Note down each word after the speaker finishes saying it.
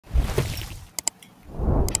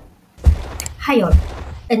Hi all.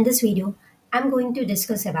 In this video, I'm going to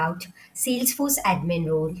discuss about Salesforce admin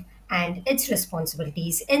role and its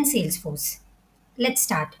responsibilities in Salesforce. Let's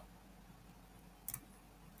start.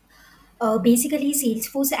 Basically,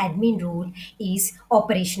 Salesforce admin role is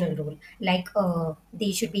operational role.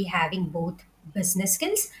 They should be having both business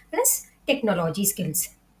skills plus technology skills.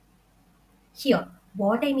 Here,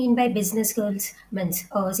 what I mean by business skills means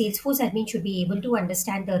Salesforce admin should be able to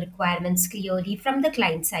understand the requirements clearly from the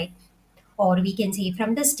client side, or we can say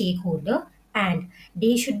from the stakeholder, and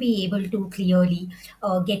they should be able to clearly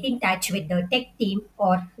get in touch with the tech team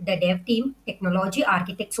or the dev team, technology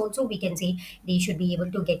architects also, we can say they should be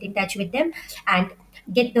able to get in touch with them and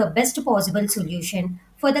get the best possible solution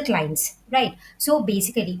for the clients, right? So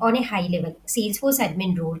basically, on a high level, Salesforce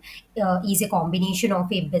admin role is a combination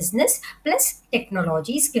of a business plus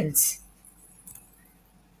technology skills.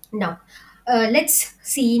 Now, let's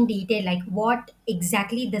see in detail like what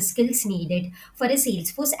exactly the skills needed for a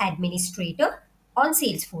Salesforce administrator on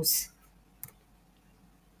Salesforce.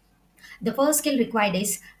 The first skill required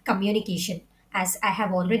is communication. As I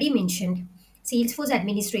have already mentioned, Salesforce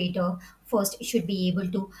administrator first should be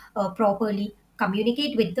able to properly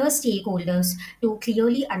communicate with the stakeholders to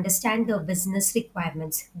clearly understand the business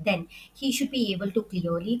requirements. Then he should be able to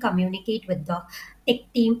clearly communicate with the tech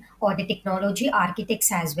team or the technology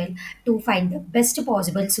architects as well to find the best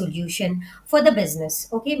possible solution for the business.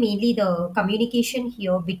 Okay, mainly the communication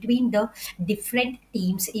here between the different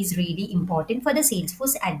teams is really important for the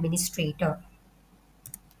Salesforce administrator.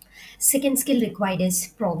 Second skill required is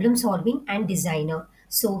problem solving and designer.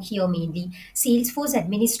 So here mainly Salesforce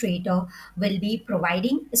administrator will be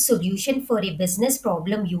providing a solution for a business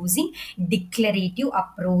problem using declarative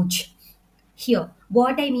approach. Here,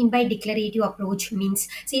 what I mean by declarative approach means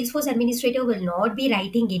Salesforce administrator will not be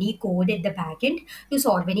writing any code at the backend to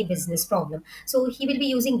solve any business problem. So he will be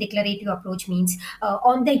using declarative approach means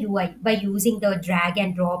on the UI by using the drag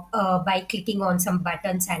and drop by clicking on some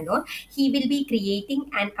buttons and all. He will be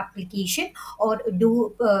creating an application or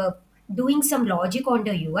doing some logic on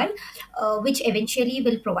the UI, which eventually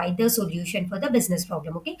will provide the solution for the business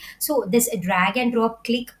problem. Okay, so this drag and drop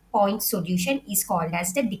click point solution is called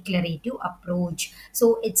as the declarative approach.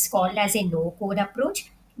 So it's called as a no code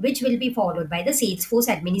approach, which will be followed by the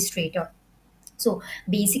Salesforce administrator. So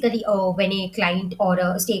basically, when a client or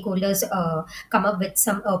stakeholders come up with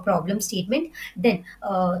some problem statement, then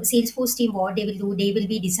Salesforce team, what they will do, they will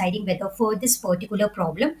be deciding whether for this particular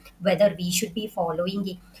problem, whether we should be following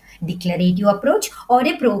a declarative approach or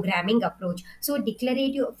a programming approach. So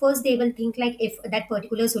declarative, first they will think like if that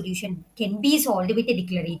particular solution can be solved with a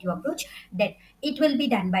declarative approach, then it will be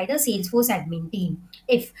done by the Salesforce admin team.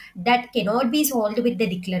 If that cannot be solved with the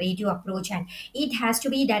declarative approach and it has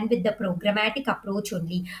to be done with the programmatic approach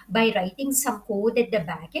only by writing some code at the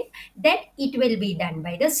backend, then it will be done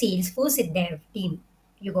by the Salesforce dev team.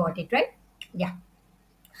 You got it, right? Yeah.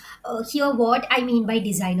 Here, what I mean by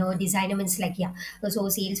designer means like, yeah. So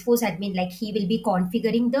Salesforce admin, like he will be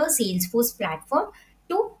configuring the Salesforce platform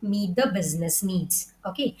to meet the business needs.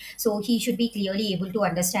 Okay, so he should be clearly able to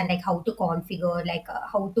understand like how to configure, like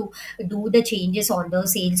how to do the changes on the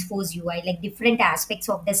Salesforce UI, like different aspects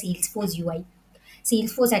of the Salesforce UI.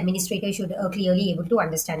 Salesforce administrator should clearly able to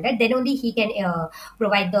understand that. Then only he can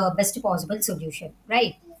provide the best possible solution,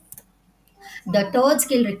 right? The third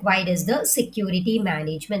skill required is the security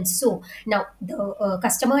management. So now the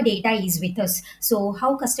customer data is with us. So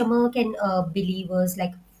how customer can believe us,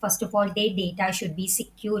 like first of all their data should be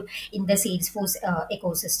secure in the Salesforce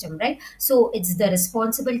ecosystem, right? So it's the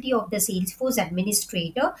responsibility of the Salesforce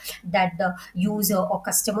administrator that the user or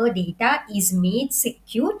customer data is made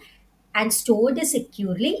secure and stored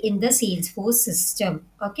securely in the Salesforce system.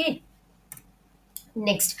 Okay.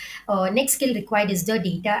 Next skill required is the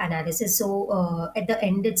data analysis. So at the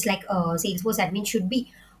end, it's like Salesforce admin should be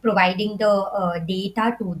providing the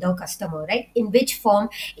data to the customer, right? In which form?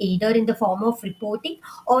 Either in the form of reporting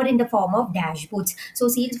or in the form of dashboards. So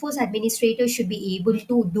Salesforce administrator should be able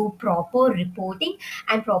to do proper reporting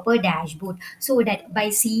and proper dashboard, so that by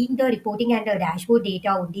seeing the reporting and the dashboard data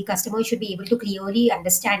only, customers should be able to clearly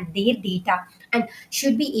understand their data and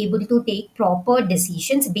should be able to take proper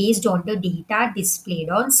decisions based on the data displayed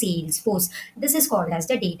on Salesforce. This is called as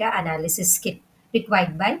the data analysis skill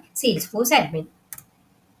required by Salesforce admin.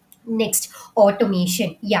 Next,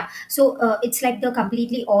 automation. Yeah, so it's like the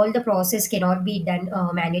completely all the process cannot be done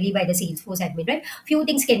manually by the Salesforce admin, right? Few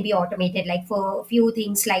things can be automated, like for few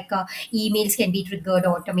things like emails can be triggered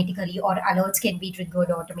automatically, or alerts can be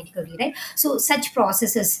triggered automatically, right? So such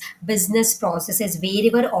processes, business processes,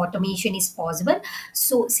 wherever automation is possible,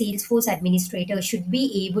 so Salesforce administrator should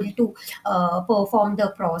be able to perform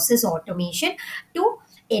the process automation to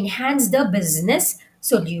enhance the business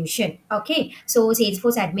solution. Okay, so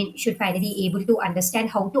Salesforce admin should finally able to understand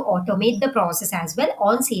how to automate the process as well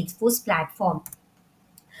on Salesforce platform.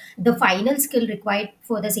 The final skill required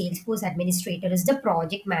for the Salesforce administrator is the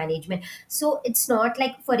project management. So it's not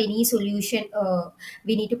like for any solution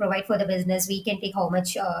we need to provide for the business, we can take how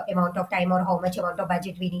much amount of time or how much amount of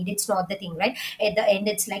budget we need. It's not the thing, right? At the end,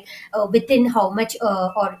 it's like within how much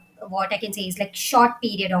or what I can say is like short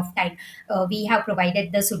period of time we have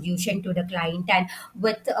provided the solution to the client, and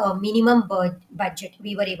with a minimum budget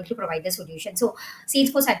we were able to provide the solution. So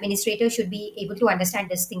Salesforce administrator should be able to understand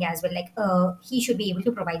this thing as well, like he should be able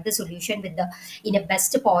to provide the solution with the in a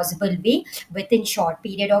best possible way within short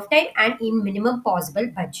period of time and in minimum possible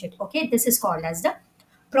budget. Okay, this is called as the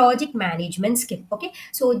project management skill. Okay,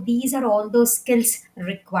 so these are all those skills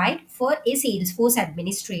required for a Salesforce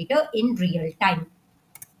administrator in real time.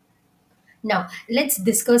 Now, let's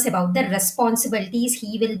discuss about the responsibilities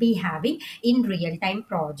he will be having in real-time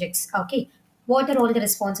projects. Okay. What are all the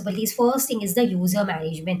responsibilities? First thing is the user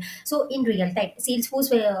management. So in real time,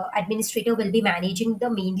 Salesforce administrator will be managing the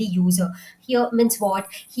mainly user. Here means what?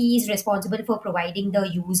 He is responsible for providing the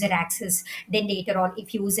user access. Then later on,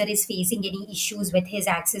 if user is facing any issues with his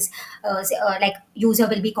access, like user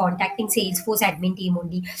will be contacting Salesforce admin team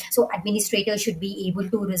only. So administrator should be able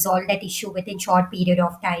to resolve that issue within short period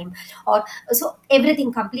of time, or so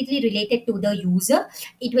everything completely related to the user,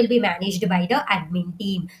 it will be managed by the admin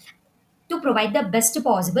team to provide the best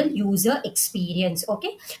possible user experience.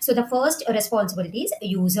 Okay, so the first responsibility is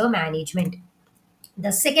user management.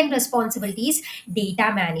 The second responsibility is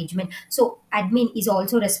data management. So admin is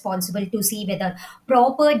also responsible to see whether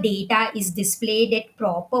proper data is displayed at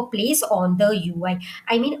proper place on the UI.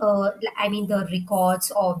 I mean the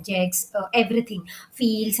records, objects, everything,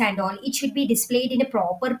 fields and all, it should be displayed in a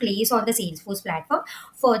proper place on the Salesforce platform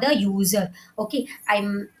for the user. Okay,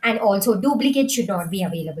 and also duplicate should not be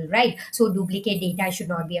available, right? So duplicate data should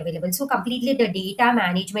not be available. So completely the data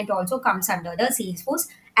management also comes under the Salesforce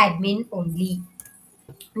admin only.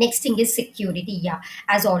 Next thing is security. Yeah,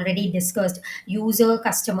 as already discussed, user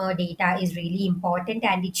customer data is really important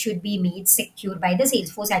and it should be made secure by the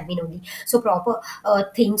Salesforce admin only. So proper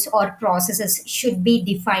things or processes should be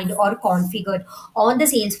defined or configured on the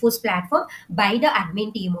Salesforce platform by the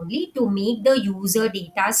admin team only to make the user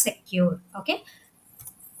data secure. Okay,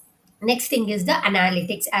 next thing is the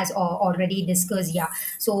analytics, as already discussed. Yeah,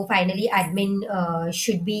 so finally admin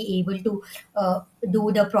should be able to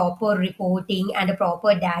do the proper reporting, and a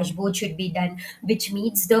proper dashboard should be done which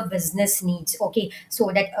meets the business needs. Okay,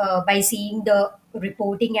 so that by seeing the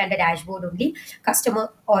reporting and the dashboard only,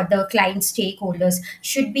 customer or the client stakeholders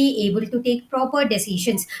should be able to take proper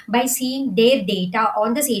decisions by seeing their data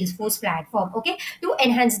on the Salesforce platform. Okay, to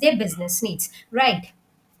enhance their business needs, right?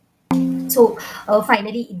 So,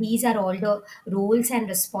 finally, these are all the roles and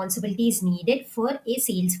responsibilities needed for a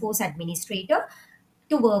Salesforce administrator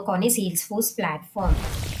to work on a Salesforce platform.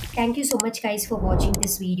 Thank you so much, guys, for watching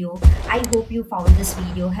this video. I hope you found this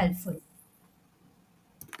video helpful.